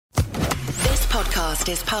podcast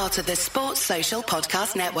is part of the Sports Social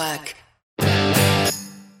Podcast Network.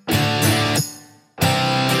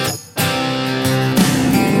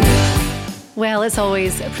 Well, it's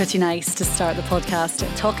always pretty nice to start the podcast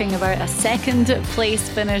talking about a second place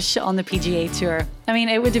finish on the PGA Tour. I mean,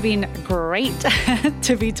 it would have been great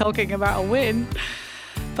to be talking about a win,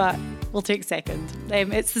 but we'll take second.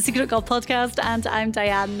 It's the Secret Golf Podcast and I'm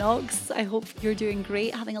Diane Knox. I hope you're doing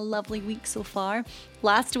great, having a lovely week so far.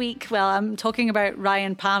 Last week, I'm talking about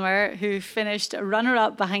Ryan Palmer, who finished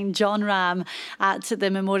runner-up behind Jon Rahm at the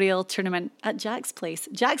Memorial Tournament at Jack's Place.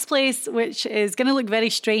 Jack's Place, which is going to look very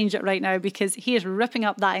strange right now because he is ripping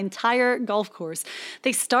up that entire golf course.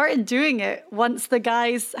 They started doing it once the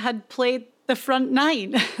guys had played the front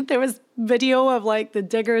nine. There was video of the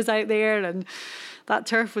diggers out there and that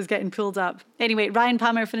turf was getting pulled up. Anyway, Ryan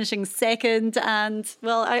Palmer finishing second and,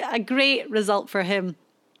 a great result for him.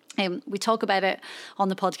 We talk about it on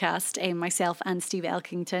the podcast, myself and Steve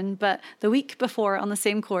Elkington, but the week before on the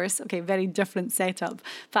same course, very different setup,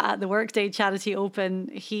 but at the Workday Charity Open,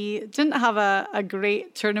 he didn't have a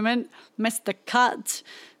great tournament, missed the cut,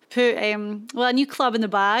 put a new club in the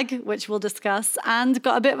bag, which we'll discuss, and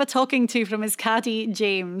got a bit of a talking to from his caddy,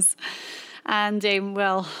 James. And,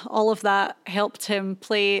 all of that helped him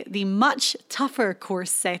play the much tougher course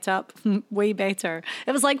setup way better.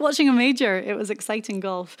 It was like watching a major. It was exciting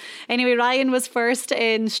golf. Anyway, Ryan was first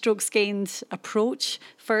in strokes gained approach,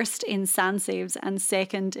 first in sand saves, and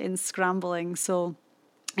second in scrambling. So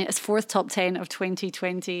it's fourth top 10 of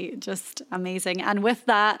 2020, just amazing. And with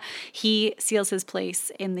that, he seals his place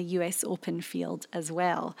in the US Open field as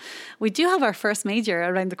well. We do have our first major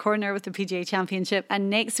around the corner with the PGA Championship, and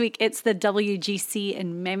next week it's the WGC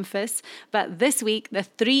in Memphis. But this week, the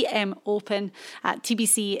 3M Open at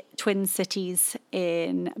TPC Twin Cities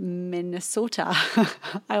in Minnesota.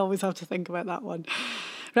 I always have to think about that one.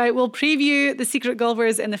 Right, we'll preview the secret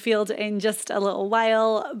golfers in the field in just a little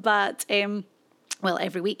while, but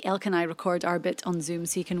every week, Elk and I record our bit on Zoom,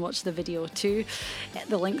 so you can watch the video too.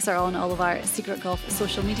 The links are on all of our Secret Golf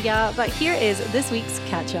social media. But here is this week's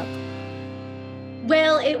catch-up.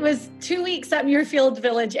 Well, it was 2 weeks at Muirfield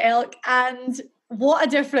Village, Elk, and what a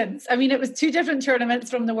difference. I mean, it was two different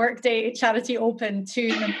tournaments from the Workday Charity Open to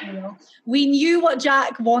Memorial. We knew what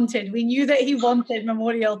Jack wanted. We knew that he wanted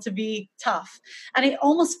Memorial to be tough. And it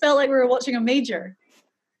almost felt like we were watching a major.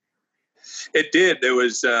 It did. There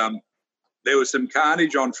was some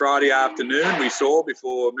carnage on Friday afternoon we saw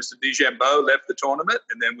before Mr. DeChambeau left the tournament,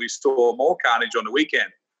 and then we saw more carnage on the weekend.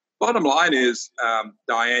 Bottom line is,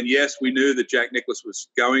 Diane, yes, we knew that Jack Nicklaus was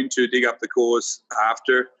going to dig up the course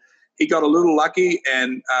after. He got a little lucky,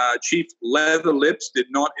 and Chief Leather Lips did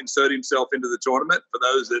not insert himself into the tournament. For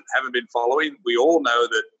those that haven't been following, we all know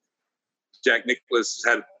that Jack Nicklaus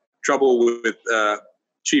had trouble with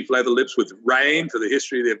Chief Leather Lips with rain for the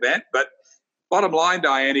history of the event, but bottom line,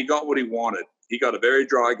 Diane, he got what he wanted. He got a very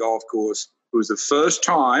dry golf course. It was the first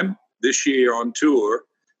time this year on tour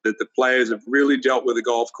that the players have really dealt with a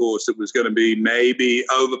golf course that was going to be maybe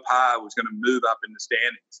over par, was going to move up in the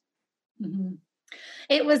standings. Mm-hmm.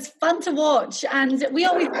 It was fun to watch, and we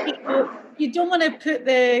always think you don't want to put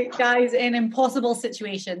the guys in impossible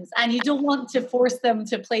situations, and you don't want to force them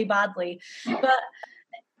to play badly. But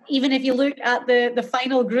even if you look at the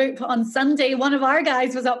final group on Sunday, one of our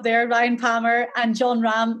guys was up there, Ryan Palmer and Jon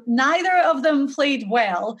Rahm. Neither of them played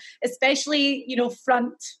well, especially,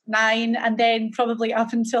 front nine and then probably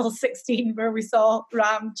up until 16 where we saw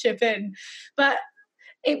Rahm chip in. But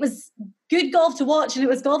it was good golf to watch, and it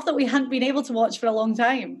was golf that we hadn't been able to watch for a long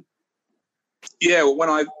time. Yeah, when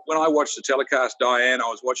I watched the telecast, Diane, I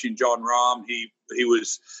was watching Jon Rahm.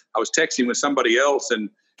 I was texting with somebody else, and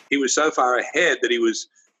he was so far ahead that he was.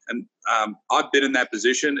 And I've been in that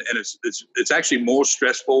position, and it's actually more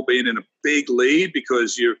stressful being in a big lead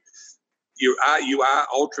because you are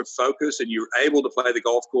ultra focused, and you're able to play the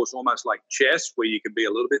golf course almost like chess, where you can be a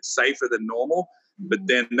little bit safer than normal. But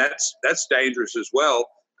then that's dangerous as well.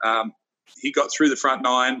 He got through the front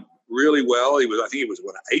nine really well. I think he was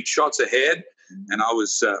 8 shots ahead, and I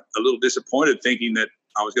was a little disappointed, thinking that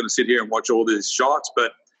I was going to sit here and watch all these shots.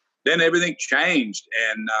 But then everything changed,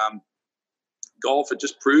 and golf, it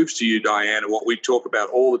just proves to you, Diane, and what we talk about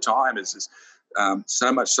all the time is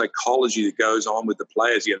so much psychology that goes on with the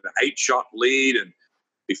players. He had an 8-shot lead, and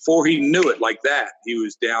before he knew it like that, he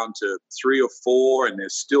was down to 3 or 4, and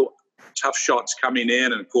there's still tough shots coming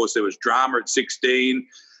in. And, of course, there was drama at 16.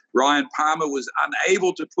 Ryan Palmer was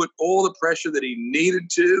unable to put all the pressure that he needed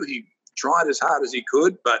to. He tried as hard as he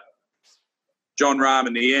could, but Jon Rahm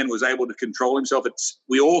in the end was able to control himself.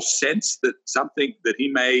 We all sensed that he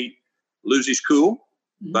may lose his cool,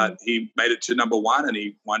 but he made it to number 1 and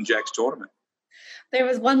he won Jack's tournament. There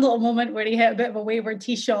was one little moment where he hit a bit of a wayward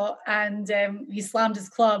tee shot and he slammed his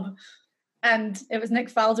club. And it was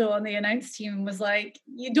Nick Faldo on the announce team was like,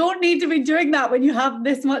 you don't need to be doing that when you have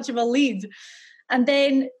this much of a lead. And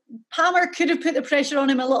then Palmer could have put the pressure on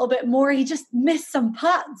him a little bit more. He just missed some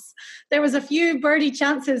putts. There was a few birdie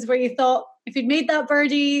chances where you thought if he'd made that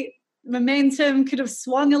birdie, momentum could have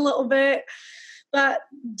swung a little bit. But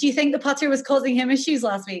do you think the putter was causing him issues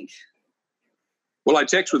last week? Well, I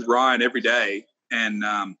text with Ryan every day, and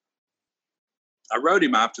I wrote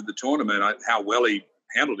him after the tournament how well he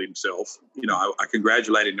handled himself. I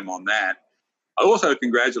congratulated him on that. I also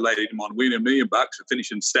congratulated him on winning $1 million for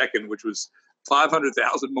finishing second, which was $500,000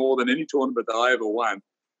 more than any tournament that I ever won.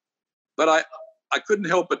 But I couldn't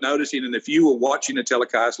help but noticing, and if you were watching the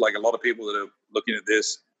telecast, like a lot of people that are looking at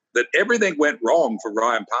this, that everything went wrong for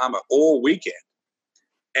Ryan Palmer all weekend.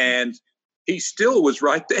 And he still was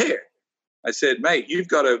right there. I said, mate, you've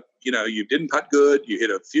got to, you didn't putt good. You hit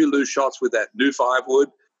a few loose shots with that new 5-wood.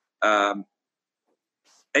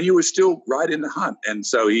 And you were still right in the hunt. And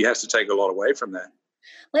so he has to take a lot away from that.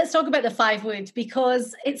 Let's talk about the 5-wood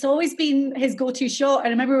because it's always been his go-to shot. I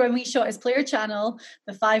remember when we shot his player channel,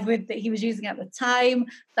 the 5-wood that he was using at the time,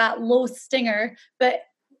 that low stinger. But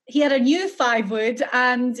he had a new 5-wood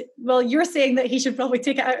and, well, you're saying that he should probably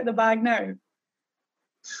take it out of the bag now.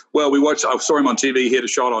 Well, I saw him on TV, he hit a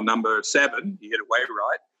shot on number 7. He hit it way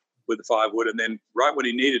right with the 5-wood. And then right when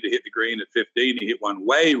he needed to hit the green at 15, he hit one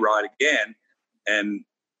way right again. And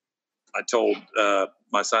I told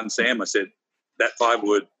my son, Sam, I said, that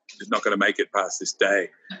 5-wood is not going to make it past this day.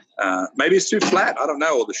 Maybe it's too flat. I don't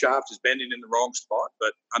know. Or the shaft is bending in the wrong spot.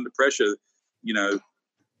 But under pressure, you've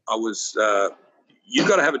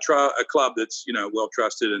got to have a club that's, well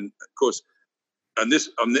trusted. And, of course, on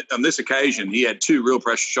this occasion, he had 2 real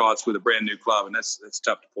pressure shots with a brand new club, and that's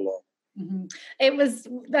tough to pull off. Mm-hmm. It was,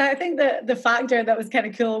 I think the factor that was kind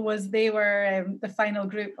of cool was they were the final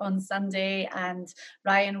group on Sunday, and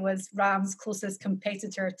Ryan was Rahm's closest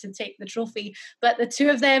competitor to take the trophy. But the two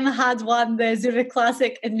of them had won the Zurich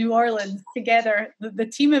Classic in New Orleans together, the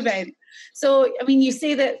team event. So, I mean, you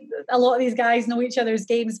say that a lot of these guys know each other's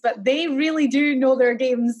games, but they really do know their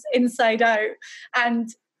games inside out.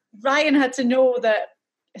 And Ryan had to know that,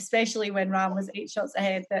 especially when Rahm was 8 shots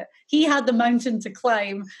ahead, that he had the mountain to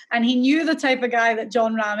climb and he knew the type of guy that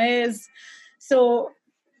Jon Rahm is. So,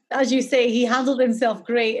 as you say, he handled himself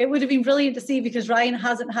great. It would have been brilliant to see because Ryan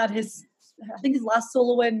hasn't had his last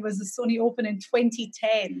solo win was the Sony Open in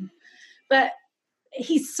 2010. But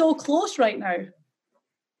he's so close right now.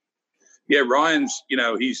 Yeah, Ryan's,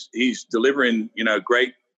 he's delivering,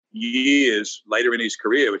 great years later in his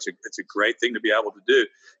career. It's a great thing to be able to do.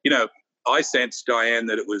 I sensed, Diane,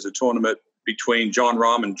 that it was a tournament between Jon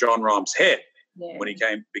Rahm and Jon Rahm's head when he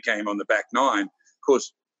became on the back 9. Of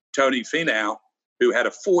course, Tony Finau, who had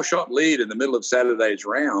a 4-shot lead in the middle of Saturday's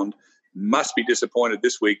round, must be disappointed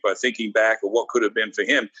this week by thinking back of what could have been for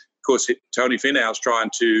him. Of course, Tony Finau's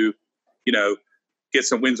trying to, get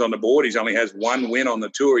some wins on the board. He only has 1 win on the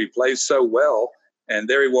tour. He plays so well. And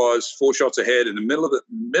there he was, 4 shots ahead in the middle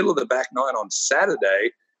of the back 9 on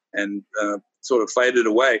Saturday, and sort of faded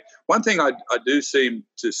away. One thing I do seem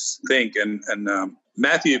to think, and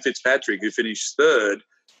Matthew Fitzpatrick, who finished 3rd,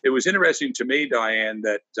 it was interesting to me, Diane,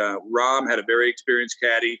 that Rahm had a very experienced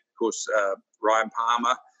caddy, of course, Ryan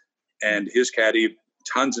Palmer, and his caddy,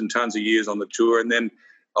 tons and tons of years on the tour, and then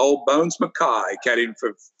old Bones Mackay caddying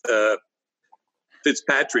for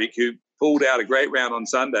Fitzpatrick, who pulled out a great round on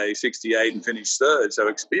Sunday, 68, and finished 3rd. So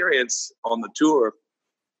experience on the tour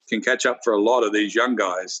can catch up for a lot of these young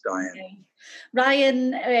guys, Diane. Okay.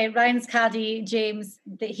 Ryan's caddy, James,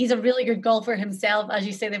 he's a really good golfer himself. As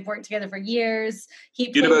you say, they've worked together for years.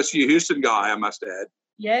 University of Houston guy, I must add.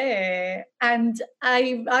 Yeah. And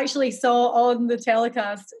I actually saw on the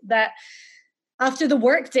telecast that after the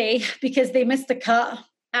workday, because they missed the cut,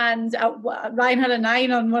 and Ryan had a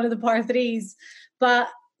 9 on one of the par 3s, but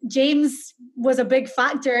James was a big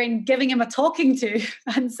factor in giving him a talking to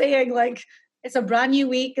and saying, like, it's a brand new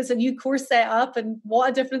week, it's a new course set up, and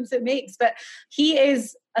what a difference it makes. But he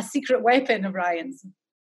is a secret weapon of Ryan's.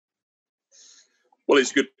 Well,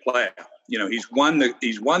 he's a good player. He's won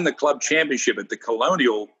the club championship at the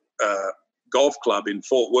Colonial Golf Club in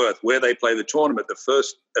Fort Worth, where they play the tournament, the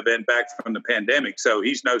first event back from the pandemic. So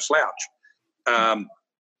he's no slouch.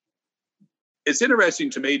 It's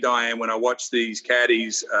interesting to me, Diane, when I watch these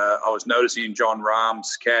caddies, I was noticing Jon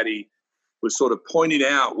Rahm's caddy was sort of pointing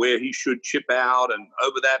out where he should chip out and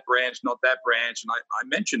over that branch, not that branch. And I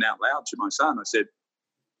mentioned out loud to my son, I said,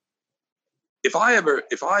 if I ever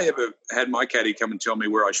had my caddy come and tell me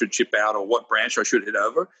where I should chip out or what branch I should hit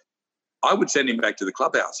over, I would send him back to the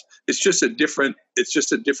clubhouse. It's just a different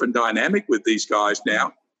dynamic with these guys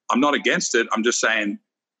now. I'm not against it. I'm just saying,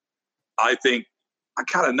 I think I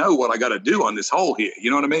kind of know what I got to do on this hole here.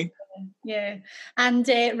 You know what I mean? Yeah. And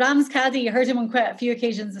Rahm's caddy, you heard him on quite a few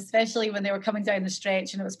occasions, especially when they were coming down the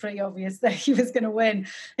stretch and it was pretty obvious that he was going to win.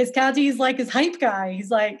 His caddy is like his hype guy.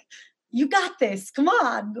 He's like, you got this. Come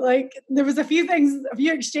on. Like, there was a few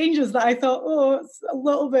exchanges that I thought, it's a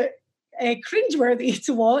little bit cringeworthy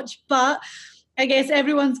to watch, but I guess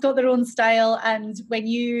everyone's got their own style, and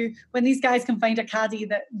when these guys can find a caddy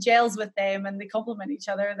that gels with them and they complement each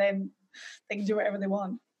other, then they can do whatever they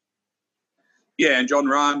want. Yeah, and Jon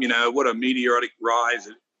Rahm, what a meteoric rise,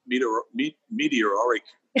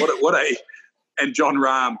 and Jon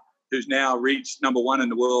Rahm, who's now reached number one in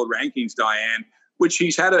the world rankings, Diane, which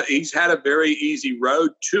he's had a very easy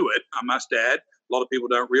road to it, I must add. A lot of people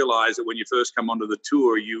don't realize that when you first come onto the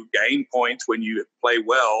tour, you gain points when you play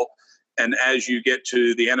well. And as you get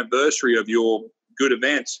to the anniversary of your good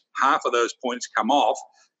events, half of those points come off.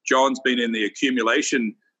 John's been in the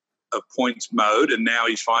accumulation of points mode, and now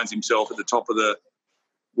he finds himself at the top of the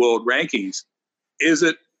world rankings. Is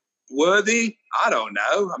it worthy? I don't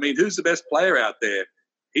know. I mean, who's the best player out there?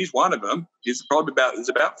 He's one of them. There's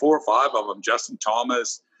about 4 or 5 of them. Justin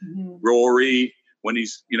Thomas, Rory, when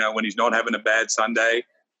he's not having a bad Sunday.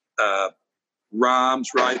 Rahm's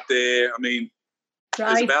right there. I mean,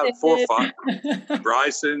 there's about 4 or 5.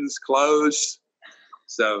 Bryson's close.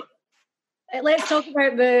 So let's talk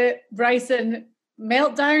about the Bryson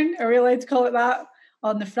meltdown. Are we allowed to call it that?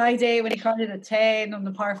 On the Friday when he carded a 10 on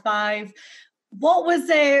the par 5. What was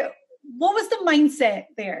the mindset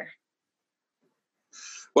there?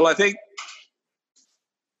 Well, I think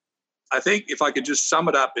if I could just sum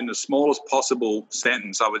it up in the smallest possible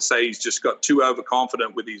sentence, I would say he's just got too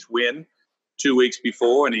overconfident with his win 2 weeks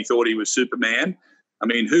before, and he thought he was Superman. I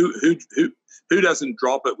mean, who doesn't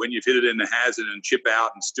drop it when you've hit it in the hazard and chip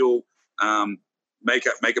out and still make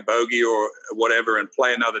a bogey or whatever and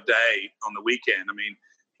play another day on the weekend? I mean,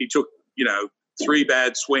 he took 3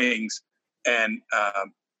 bad swings, and I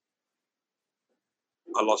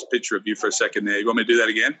lost a picture of you for a second there. You want me to do that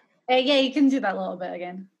again? Yeah, you can do that a little bit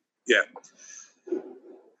again. Yeah.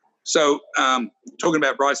 So talking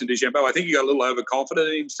about Bryson DeChambeau, I think he got a little overconfident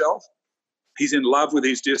in himself. He's in love with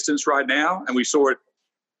his distance right now, and we saw it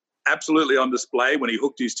absolutely on display when he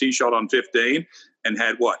hooked his tee shot on 15 and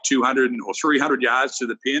had 200 or 300 yards to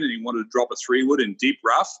the pin, and he wanted to drop a 3-wood in deep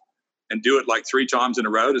rough and do it like 3 times in a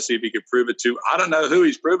row to see if he could prove it to. I don't know who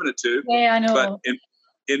he's proven it to. Yeah, I know. But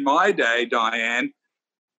in my day, Diane,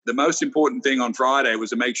 the most important thing on Friday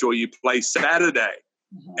was to make sure you play Saturday.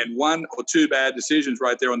 Mm-hmm. And 1 or 2 bad decisions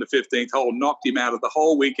right there on the 15th hole knocked him out of the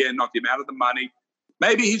whole weekend, knocked him out of the money.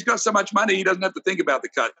 Maybe he's got so much money he doesn't have to think about the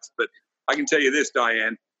cuts. But I can tell you this,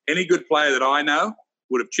 Diane, any good player that I know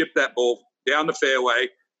would have chipped that ball down the fairway,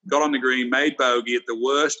 got on the green, made bogey at the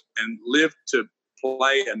worst, and lived to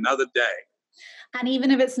play another day. And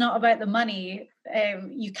even if it's not about the money,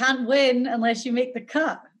 you can't win unless you make the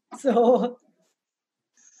cut. So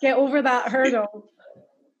get over that hurdle.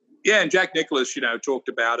 Yeah, and Jack Nicklaus, talked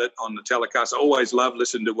about it on the telecast. I always love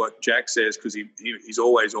listening to what Jack says because he's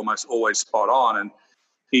almost always spot on. And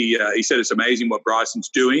he said it's amazing what Bryson's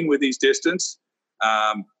doing with his distance.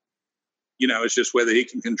 It's just whether he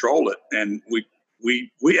can control it. And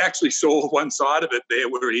we actually saw one side of it there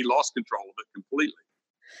where he lost control of it completely.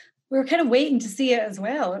 We were kind of waiting to see it as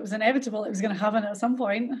well. It was inevitable it was going to happen at some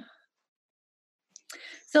point.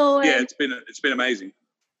 So yeah, it's been amazing.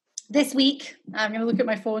 This week, I'm going to look at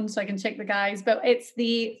my phone so I can check the guys, but it's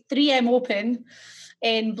the 3M Open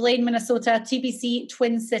in Blaine, Minnesota, TPC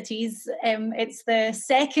Twin Cities. It's the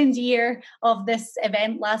second year of this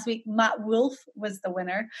event. Last week, Matt Wolff was the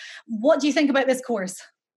winner. What do you think about this course?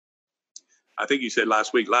 I think you said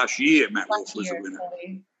last year, Matt Wolff was the winner.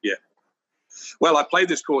 Sorry. Yeah. Well, I played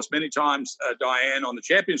this course many times, Diane, on the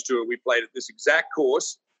Champions Tour. We played at this exact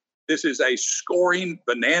course. This is a scoring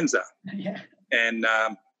bonanza. Yeah. And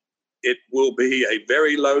it will be a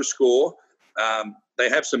very low score. They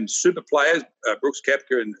have some super players. Brooks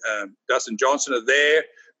Koepka and Dustin Johnson are there.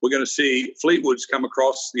 We're going to see Fleetwood's come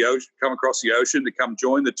across the ocean to come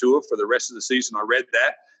join the tour for the rest of the season. I read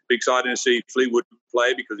that. Be exciting to see Fleetwood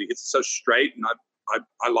play because he hits it so straight, and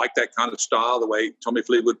I like that kind of style, the way Tommy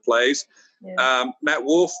Fleetwood plays. Yeah. Matt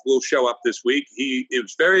Wolff will show up this week. It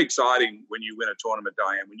was very exciting when you win a tournament,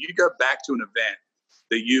 Diane. When you go back to an event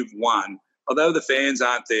that you've won, although the fans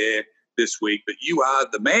aren't there this week, but you are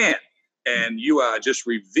the man, and you are just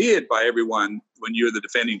revered by everyone when you're the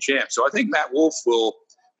defending champ. So I think Matt Wolff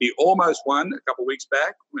he almost won a couple of weeks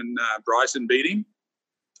back when Bryson beat him.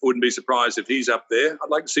 wouldn't be surprised if he's up there. I'd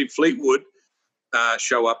like to see Fleetwood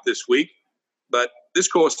show up this week. But this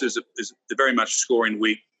course is very much a scoring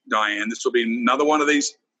week, Diane. This will be another one of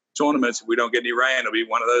these tournaments. If we don't get any rain, it'll be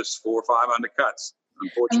one of those 4 or 5 undercuts.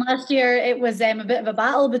 And last year it was a bit of a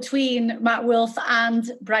battle between Matt Wolff and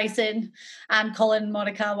Bryson and Colin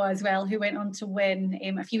Morikawa as well, who went on to win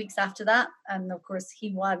a few weeks after that. And of course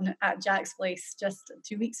he won at Jack's Place just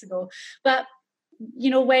 2 weeks ago. But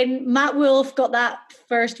when Matt Wolff got that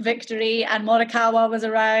first victory and Morikawa was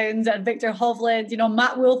around and Victor Hovland,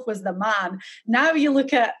 Matt Wolff was the man. Now you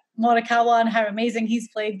look at Morikawa and how amazing he's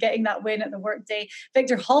played, getting that win at the Workday.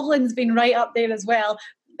 Victor Hovland's been right up there as well.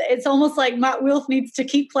 It's almost like Matt Wolff needs to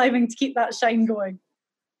keep climbing to keep that shine going.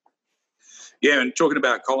 Yeah, and talking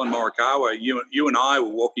about Colin Morikawa, you and I were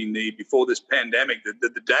walking before this pandemic,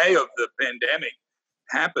 the day of the pandemic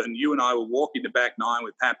happened, you and I were walking the back nine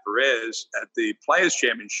with Pat Perez at the Players'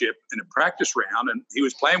 Championship in a practice round, and he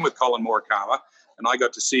was playing with Colin Morikawa, and I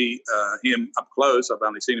got to see him up close. I've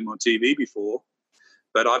only seen him on TV before,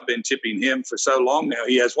 but I've been tipping him for so long now.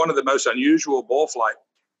 He has one of the most unusual ball flight,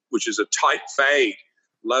 which is a tight fade,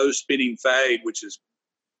 low spinning fade, which has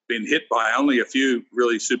been hit by only a few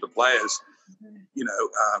really super players.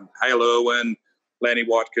 Hale Irwin, Lanny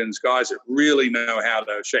Watkins, guys that really know how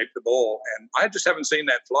to shape the ball. And I just haven't seen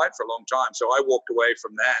that flight for a long time. So I walked away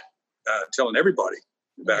from that telling everybody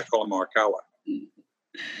about Colin Morikawa.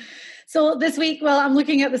 So this week, I'm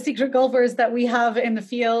looking at the secret golfers that we have in the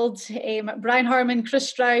field. Brian Harman, Chris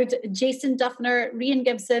Stroud, Jason Duffner, Ryan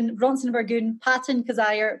Gibson, Bronson Burgoon, Patton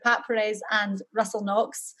Kazire, Pat Perez and Russell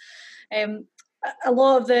Knox. A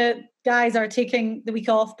lot of the guys are taking the week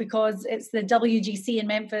off because it's the WGC in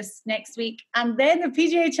Memphis next week and then the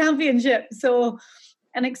PGA Championship. So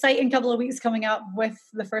an exciting couple of weeks coming up with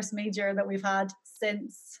the first major that we've had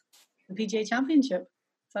since the PGA Championship.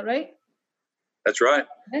 Is that right? That's right.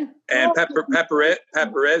 Yeah. And Pat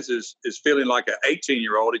Perez is feeling like an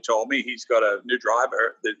 18-year-old. He told me he's got a new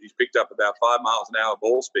driver that he's picked up about 5 miles an hour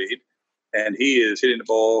ball speed, and he is hitting the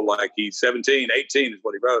ball like he's 17, 18 is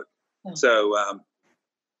what he wrote. Oh. So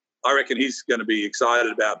I reckon he's going to be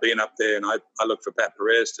excited about being up there, and I look for Pat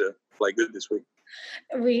Perez to play good this week.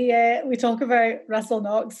 We talk about Russell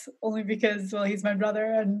Knox only because, he's my brother,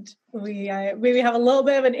 and we maybe have a little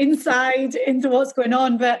bit of an insight into what's going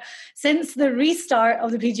on. But since the restart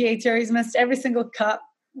of the PGA Tour, he's missed every single cut.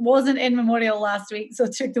 Wasn't in Memorial last week, so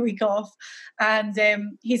took the week off, and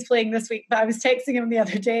he's playing this week. But I was texting him the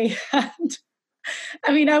other day, and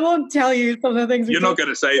I won't tell you some of the things. You're not going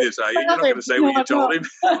to say this, are you? You're not going to say what you told him.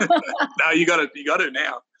 No, you got to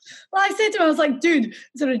now. Well, I said to him, I was like, dude,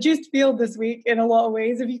 it's a reduced field this week in a lot of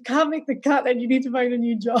ways. If you can't make the cut, then you need to find a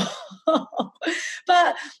new job.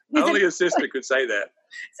 But only his sister could say that.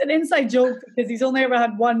 It's an inside joke because he's only ever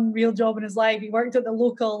had one real job in his life. He worked at the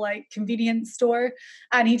local convenience store,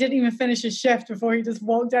 and he didn't even finish his shift before he just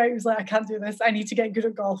walked out. He was like, I can't do this. I need to get good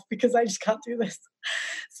at golf because I just can't do this.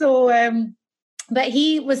 So, but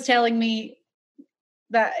he was telling me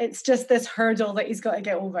that it's just this hurdle that he's got to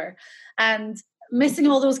get over. And missing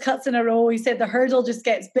all those cuts in a row, he said the hurdle just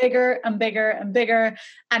gets bigger and bigger and bigger,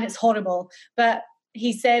 and it's horrible. But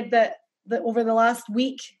he said that over the last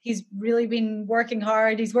week, he's really been working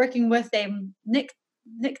hard. He's working with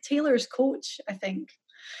Nick Taylor's coach, I think.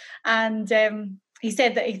 And he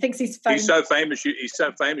said that he thinks he's found... He's so famous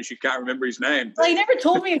you can't remember his name. Well, he never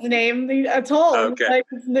told me his name at all. Okay.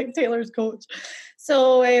 It's Nick Taylor's coach.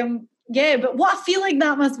 So... yeah, but what a feeling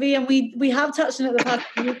that must be. And we have touched on it the past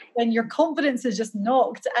week when your confidence is just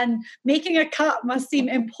knocked, and making a cut must seem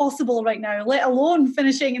impossible right now, let alone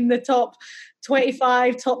finishing in the top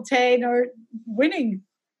 25, top 10 or winning.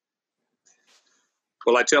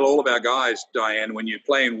 Well, I tell all of our guys, Diane, when you're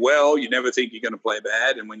playing well, you never think you're going to play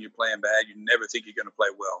bad. And when you're playing bad, you never think you're going to play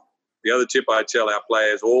well. The other tip I tell our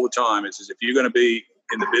players all the time is if you're going to be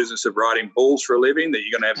in the business of riding bulls for a living, that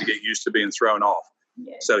you're going to have to get used to being thrown off.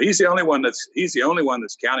 Yeah. So he's the only one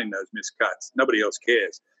that's counting those missed cuts. Nobody else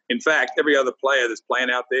cares. In fact, every other player that's playing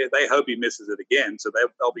out there, they hope he misses it again, so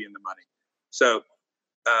they'll be in the money. So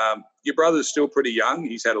your brother's still pretty young.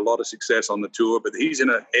 He's had a lot of success on the tour, but he's in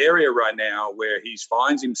an area right now where he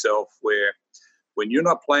finds himself where when you're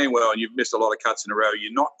not playing well and you've missed a lot of cuts in a row,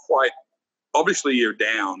 you're not quite – obviously you're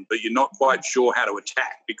down, but you're not quite sure how to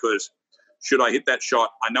attack because should I hit that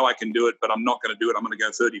shot? I know I can do it, but I'm not going to do it. I'm going to go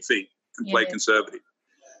 30 feet. And play conservative.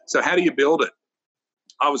 So how do you build it?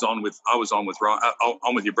 I was on with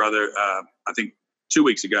your brother, I think 2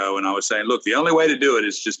 weeks ago, and I was saying, look, the only way to do it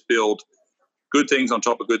is just build good things on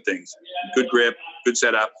top of good things. Good grip, good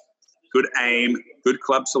setup, good aim, good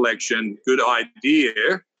club selection, good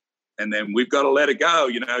idea, And then we've got to let her go.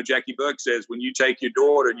 You know, Jackie Burke says, when you take your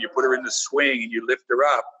daughter and you put her in the swing and you lift her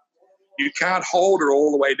up, you can't hold her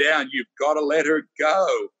all the way down. You've got to let her go.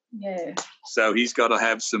 Yeah. So he's got to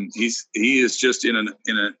have some. He is just in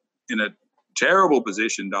a terrible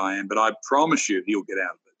position, Diane. But I promise you, he'll get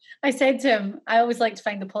out of it. I said to him, I always like to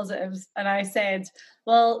find the positives. And I said,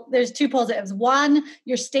 well, there's two positives. One,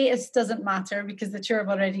 your status doesn't matter because the tour have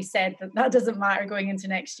already said that doesn't matter going into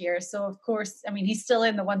next year. So, of course, I mean, he's still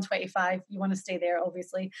in the 125. You want to stay there,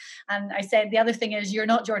 obviously. And I said, the other thing is you're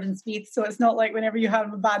not Jordan Spieth. So it's not like whenever you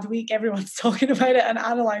have a bad week, everyone's talking about it and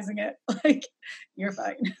analysing it. Like, you're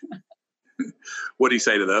fine. What do you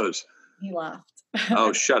say to those? He laughed.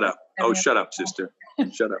 Oh, shut up. Oh, shut up, sister.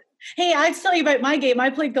 Shut up. Hey, I have to tell you about my game. I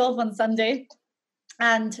played golf on Sunday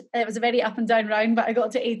and it was a very up and down round, but I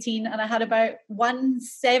got to 18 and I had about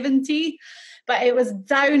 170, but it was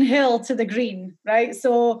downhill to the green, right?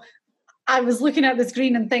 So I was looking at this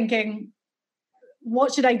green and thinking,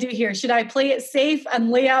 what should I do here? Should I play it safe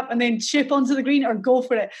and lay up and then chip onto the green or go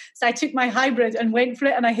for it? So I took my hybrid and went for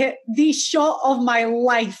it and I hit the shot of my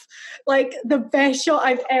life. Like the best shot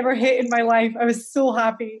I've ever hit in my life. I was so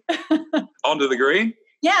happy. Onto the green?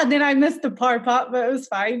 Yeah, and then I missed the par putt, but it was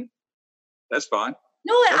fine. That's fine.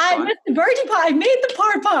 No, I missed the birdie putt. I made the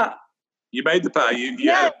par putt. You made the par. You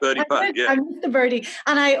had a birdie putt. Yeah, I missed the birdie.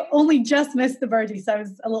 And I only just missed the birdie, so I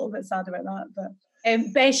was a little bit sad about that.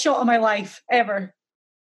 But best shot of my life ever.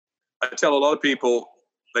 I tell a lot of people,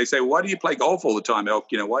 they say, why do you play golf all the time, Elk?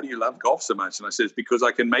 You know, why do you love golf so much? And I say, it's because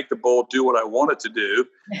I can make the ball do what I want it to do,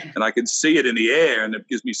 and I can see it in the air, and it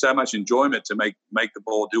gives me so much enjoyment to make the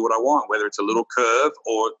ball do what I want, whether it's a little curve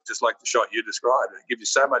or just like the shot you described. It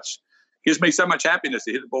gives me so much happiness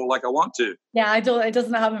to hit the ball like I want to. Yeah, it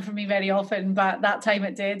doesn't happen for me very often, but that time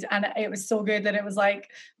it did. And it was so good that it was like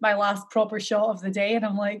my last proper shot of the day. And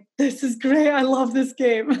I'm like, this is great. I love this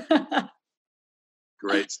game.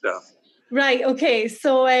 Great stuff. Right. Okay.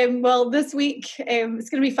 So, well, this week it's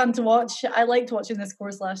going to be fun to watch. I liked watching this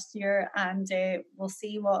course last year, and we'll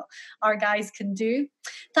see what our guys can do.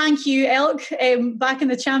 Thank you, Elk. Back in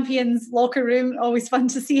the champions locker room, always fun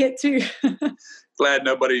to see it too. Glad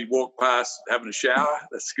nobody walked past having a shower.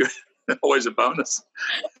 That's good. Always a bonus.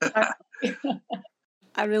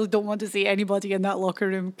 I really don't want to see anybody in that locker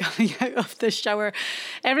room coming out of the shower.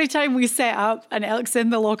 Every time we set up and Elk's in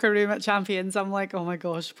the locker room at Champions, I'm like, oh my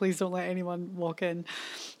gosh, please don't let anyone walk in.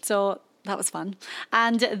 So that was fun.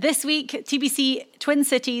 And this week, TBC Twin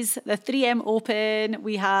Cities, the 3M Open.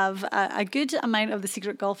 We have a good amount of the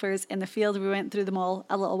secret golfers in the field. We went through them all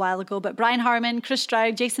a little while ago. But Brian Harman, Chris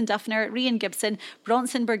Stroud, Jason Duffner, Ryan Gibson,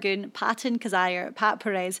 Bronson Burgoon, Patton Kazire, Pat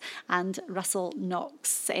Perez and Russell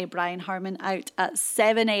Knox. Brian Harman out at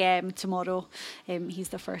 7 a.m. tomorrow. He's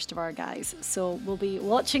the first of our guys. So we'll be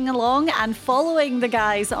watching along and following the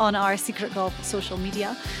guys on our Secret Golf social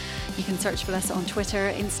media. You can search for us on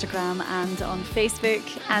Twitter, Instagram and on Facebook.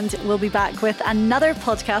 And we'll be back with another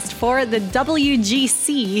podcast for the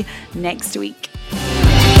WGC next week.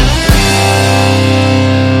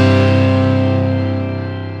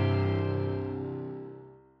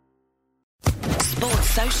 Sports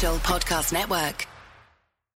Social Podcast Network.